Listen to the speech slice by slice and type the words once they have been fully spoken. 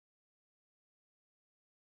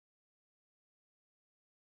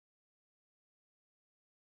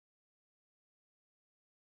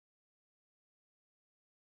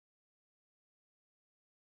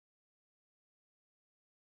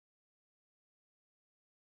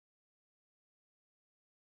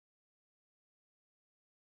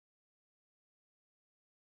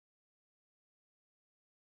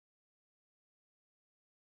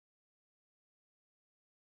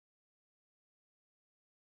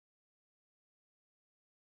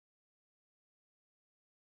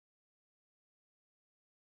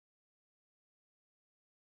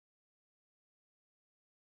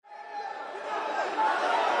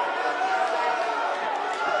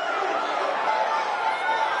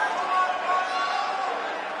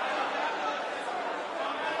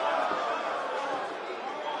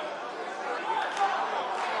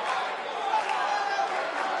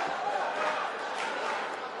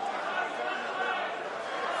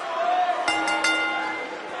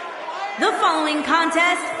The following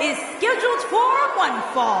contest is scheduled for one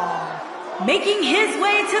fall. Making his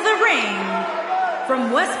way to the ring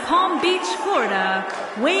from West Palm Beach, Florida,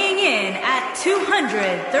 weighing in at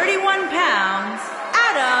 231 pounds,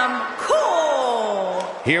 Adam Cole.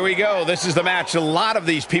 Here we go. This is the match a lot of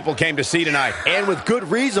these people came to see tonight. And with good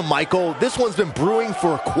reason, Michael. This one's been brewing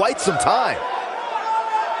for quite some time.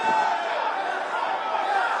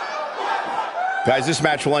 Guys, this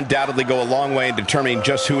match will undoubtedly go a long way in determining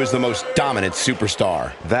just who is the most dominant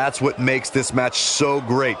superstar. That's what makes this match so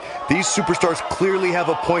great. These superstars clearly have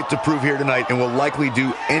a point to prove here tonight and will likely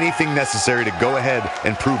do anything necessary to go ahead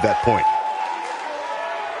and prove that point.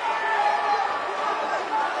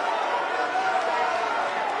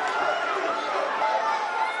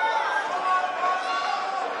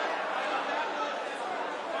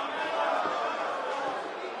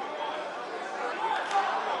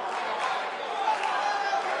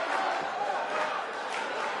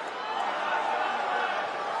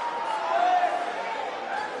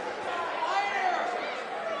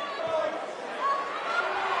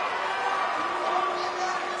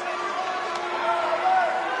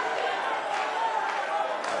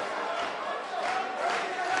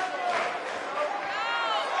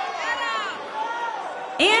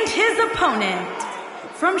 And his opponent,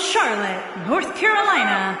 from Charlotte, North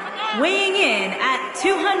Carolina, weighing in at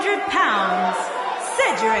 200 pounds,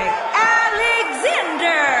 Cedric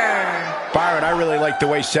Alexander. Byron, I really like the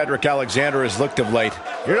way Cedric Alexander has looked of late.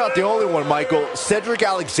 You're not the only one, Michael. Cedric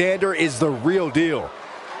Alexander is the real deal.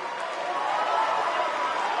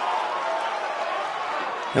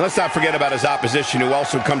 And let's not forget about his opposition, who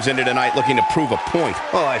also comes into tonight looking to prove a point.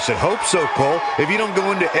 Well, I should hope so, Cole. If you don't go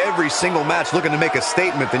into every single match looking to make a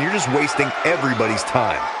statement, then you're just wasting everybody's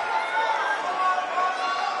time.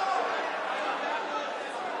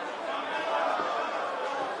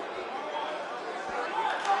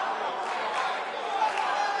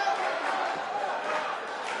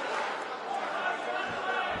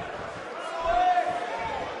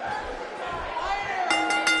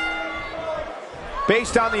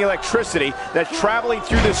 Based on the electricity that's traveling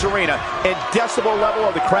through this arena and decibel level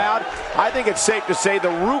of the crowd, I think it's safe to say the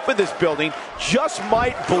roof of this building just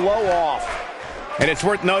might blow off. And it's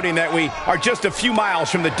worth noting that we are just a few miles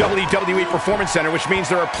from the WWE Performance Center, which means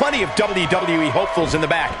there are plenty of WWE hopefuls in the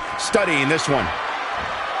back studying this one.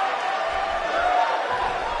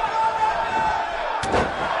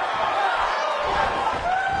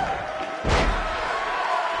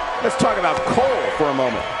 Let's talk about Cole for a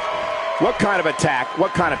moment. What kind of attack,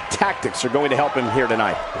 what kind of tactics are going to help him here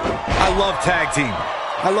tonight? I love tag team.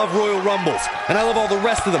 I love Royal Rumbles, and I love all the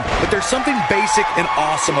rest of them. But there's something basic and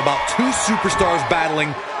awesome about two superstars battling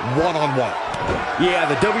one-on-one. Yeah,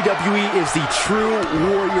 the WWE is the true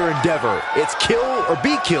warrior endeavor. It's kill or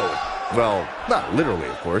be killed. Well, not literally,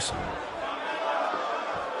 of course.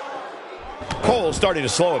 Cole starting to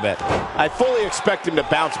slow a bit. I fully expect him to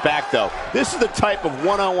bounce back, though. This is the type of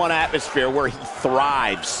one-on-one atmosphere where he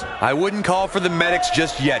thrives. I wouldn't call for the medics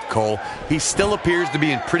just yet, Cole. He still appears to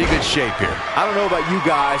be in pretty good shape here. I don't know about you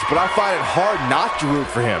guys, but I find it hard not to root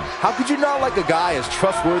for him. How could you not like a guy as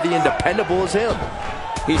trustworthy and dependable as him?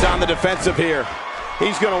 He's on the defensive here.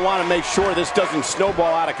 He's going to want to make sure this doesn't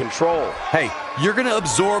snowball out of control. Hey, you're going to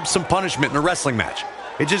absorb some punishment in a wrestling match.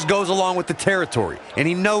 It just goes along with the territory, and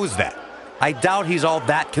he knows that. I doubt he's all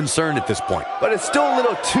that concerned at this point. But it's still a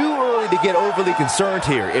little too early to get overly concerned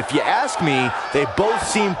here. If you ask me, they both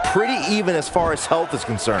seem pretty even as far as health is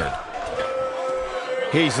concerned.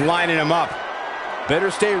 He's lining him up. Better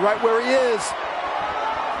stay right where he is.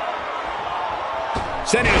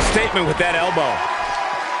 Sending a statement with that elbow.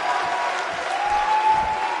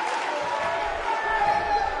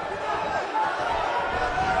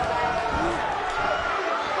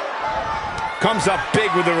 Comes up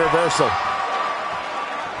big with the reversal.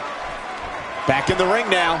 Back in the ring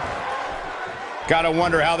now. Gotta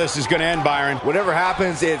wonder how this is gonna end, Byron. Whatever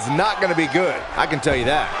happens, it's not gonna be good. I can tell you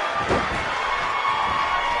that.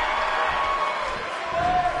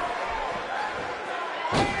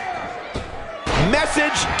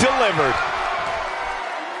 Message delivered.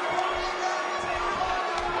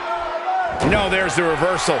 No, there's the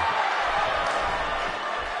reversal.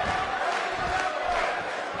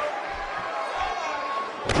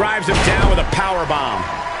 Drives him down with a power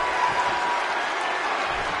bomb.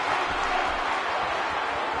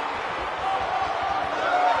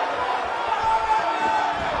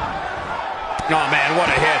 Oh, man, what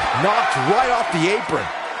a hit. Knocked right off the apron.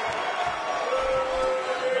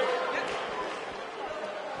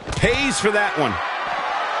 Pays for that one.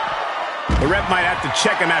 The ref might have to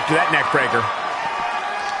check him after that neck breaker.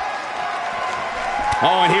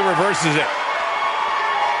 Oh, and he reverses it.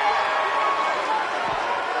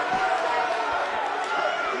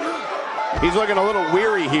 He's looking a little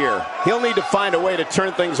weary here. He'll need to find a way to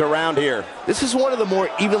turn things around here. This is one of the more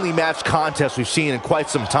evenly matched contests we've seen in quite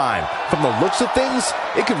some time. From the looks of things,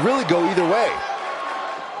 it could really go either way.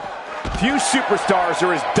 Few superstars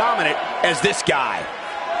are as dominant as this guy.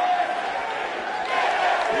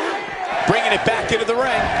 Bringing it back into the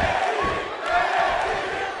ring.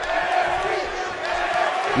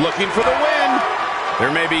 Looking for the win.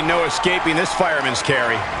 There may be no escaping this fireman's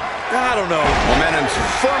carry. I don't know. Momentum's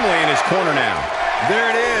firmly in his corner now. There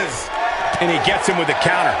it is. And he gets him with the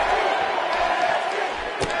counter.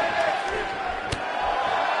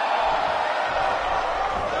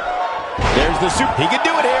 There's the super. He can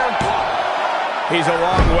do it here. He's a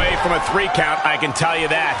long way from a 3 count, I can tell you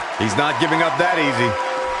that. He's not giving up that easy.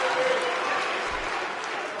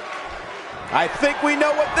 I think we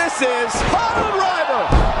know what this is. Hard driver.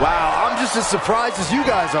 Wow, I'm just as surprised as you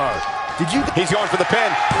guys are. He's going for the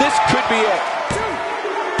pin. This could be it.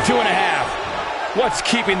 2.5. What's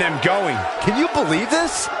keeping them going? Can you believe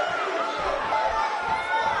this?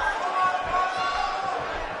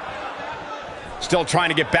 Still trying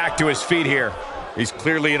to get back to his feet here. He's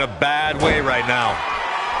clearly in a bad way right now.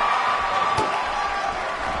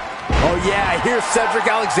 Oh yeah, here's Cedric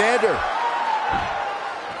Alexander.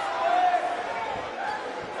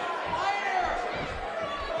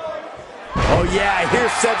 Oh yeah,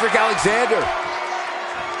 here's Cedric Alexander.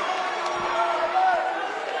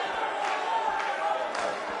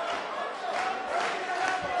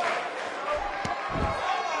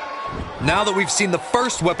 Now that we've seen the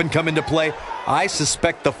first weapon come into play, I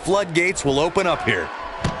suspect the floodgates will open up here.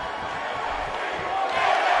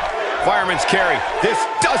 Fireman's carry. This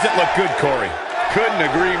doesn't look good, Corey. Couldn't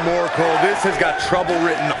agree more, Cole. This has got trouble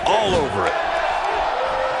written all over it.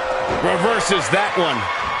 Reverses that one.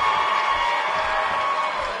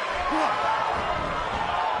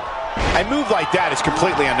 A move like that is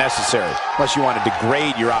completely unnecessary, unless you want to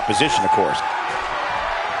degrade your opposition, of course.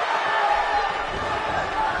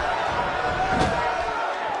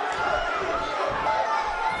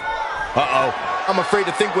 Uh-oh. I'm afraid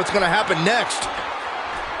to think what's going to happen next.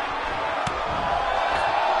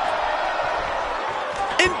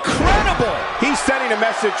 Incredible! He's sending a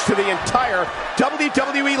message to the entire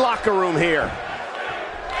WWE locker room here.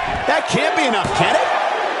 That can't be enough, can it?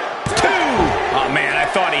 2! Oh, man, I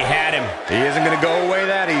thought he had him. He isn't going to go away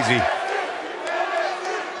that easy.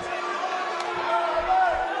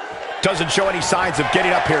 Doesn't show any signs of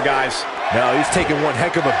getting up here, guys. No, he's taking one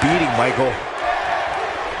heck of a beating, Michael.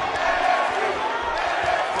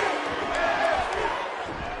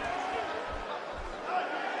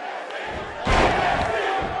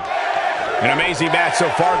 An amazing match so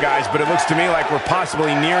far, guys, but it looks to me like we're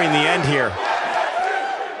possibly nearing the end here.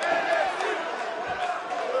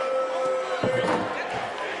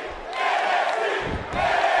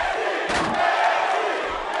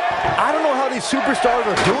 I don't know how these superstars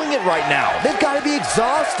are doing it right now. They've got to be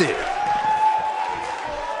exhausted.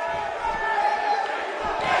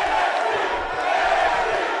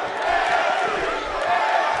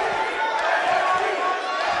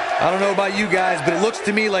 I don't know about you guys, but it looks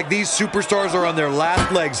to me like these superstars are on their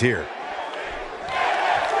last legs here.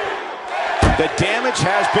 The damage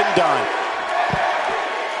has been done.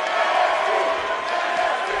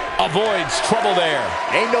 Avoids trouble there.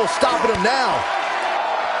 Ain't no stopping him now.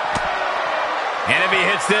 And if he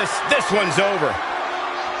hits this one's over.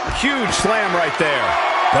 Huge slam right there.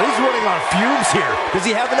 But he's running on fumes here. Does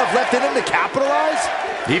he have enough left in him to capitalize?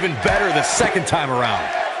 Even better the second time around.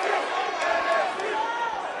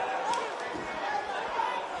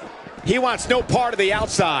 He wants no part of the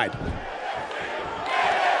outside.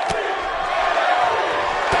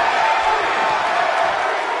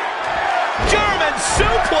 German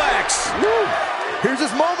suplex! Woo. Here's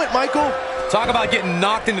his moment, Michael. Talk about getting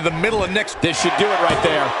knocked into the middle of next. This should do it right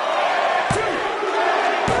there.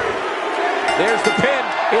 There's the pin.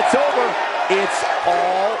 It's over. It's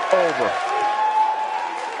all over.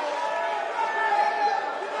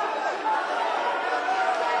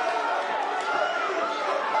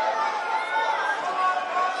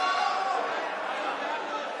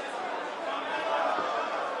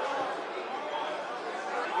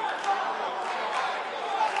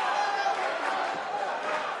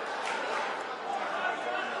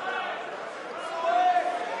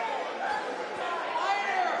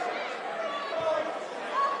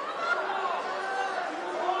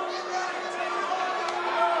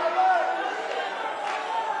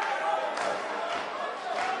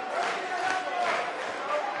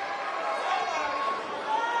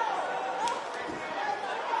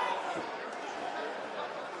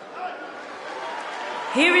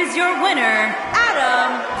 Here is your winner,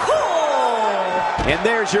 Adam Cole. And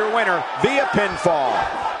there's your winner via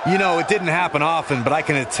pinfall. You know, it didn't happen often, but I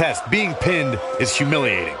can attest, being pinned is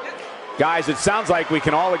humiliating. Guys, it sounds like we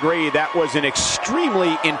can all agree that was an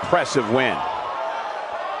extremely impressive win.